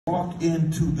walk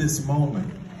into this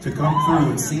moment, to come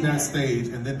through and see that stage,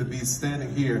 and then to be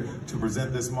standing here to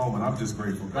present this moment. I'm just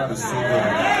grateful. God is so good.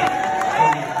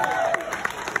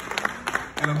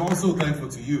 And I'm also thankful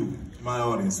to you, my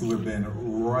audience, who have been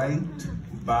right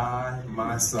by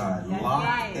my side, lock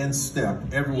and step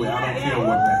everywhere. I don't care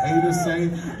what the haters say.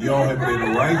 Y'all have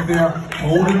been right there,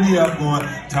 holding me up, going,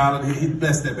 Tyler, he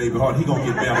bless that baby heart. He gonna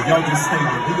get better. Y'all just stay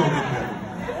with him. He gonna get better.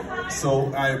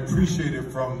 So I appreciate it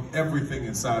from everything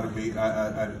inside of me.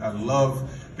 I love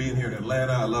being here in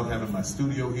Atlanta. I love having my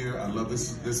studio here. I love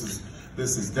this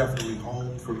is definitely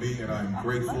home for me, and I'm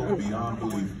grateful beyond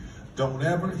belief. Don't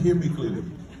ever hear me clearly.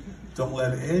 Don't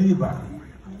let anybody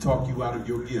talk you out of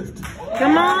your gift.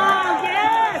 Come on,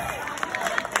 yes!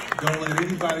 Don't let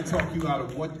anybody talk you out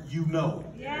of what you know.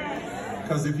 Yes.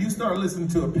 Because if you start listening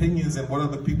to opinions and what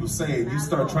other people say, and you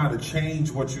start trying to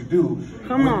change what you do,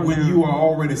 when you are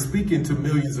already speaking to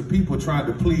millions of people trying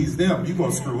to please them, you're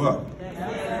going to screw up.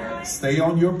 Stay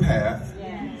on your path.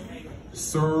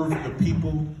 Serve the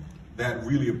people that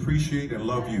really appreciate and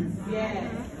love you.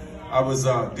 I was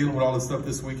dealing with all this stuff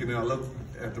this week, and then I looked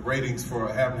at the ratings for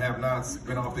Have and Have Nots.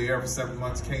 Been off the air for 7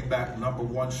 months, came back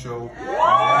 #1 show.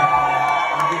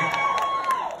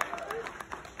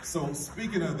 So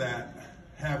speaking of that,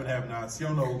 Have and Have Nots,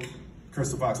 y'all know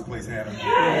Crystal Fox, who plays Hannah.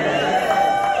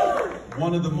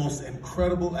 One of the most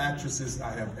incredible actresses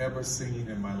I have ever seen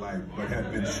in my life, but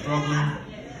had been struggling,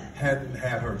 hadn't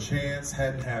had her chance,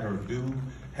 hadn't had her due,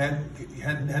 had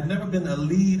never been a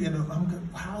lead in a,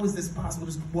 how is this possible?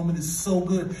 This woman is so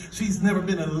good. She's never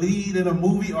been a lead in a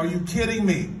movie. Are you kidding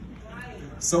me?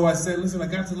 So I said, listen, I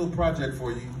got this little project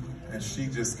for you. And she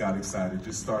just got excited,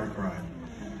 just started crying.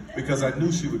 Because I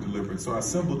knew she would deliver it. So I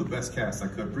assembled the best cast I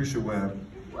could. Brescia Webb,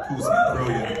 who's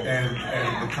brilliant, and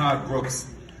Makad Brooks,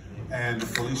 and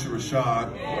Felicia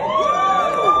Rashad.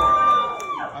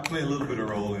 I play a little bit of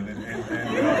role in it.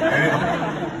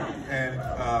 And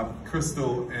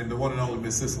Crystal and the one and only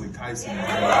Miss Cicely Tyson.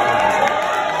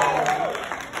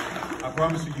 I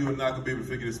promise you, you are not gonna be able to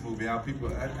figure this movie out. People,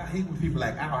 I hate when people are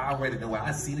like, I already know.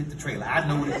 I seen it, the trailer. I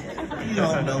know this. You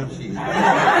don't know shit.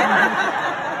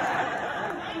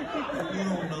 You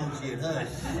don't know shit.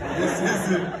 Hush. This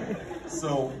is it.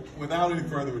 So, without any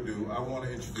further ado, I want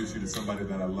to introduce you to somebody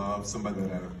that I love, somebody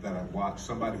that I watched,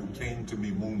 somebody who came to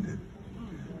me wounded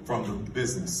from the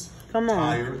business. Come on.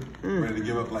 Tired, ready to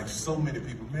give up, like so many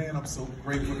people. Man, I'm so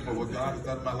grateful for what God has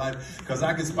done in my life, because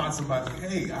I can spot somebody,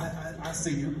 hey, I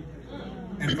see you.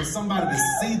 And for somebody to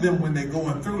see them when they're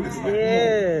going through this, like,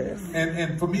 yes.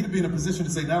 And for me to be in a position to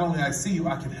say, not only I see you,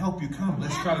 I can help you come.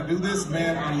 Let's try to do this,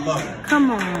 man, I love it. Come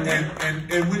on.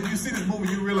 And when you see this movie,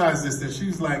 you realize this, that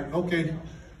she's like, okay,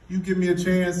 you give me a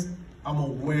chance, I'm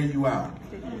gonna wear you out.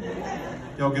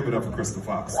 Y'all give it up for Crystal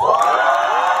Fox.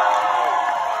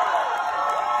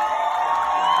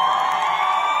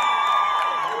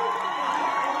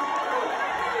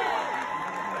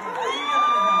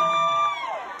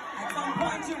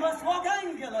 You must walk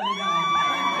angularly down.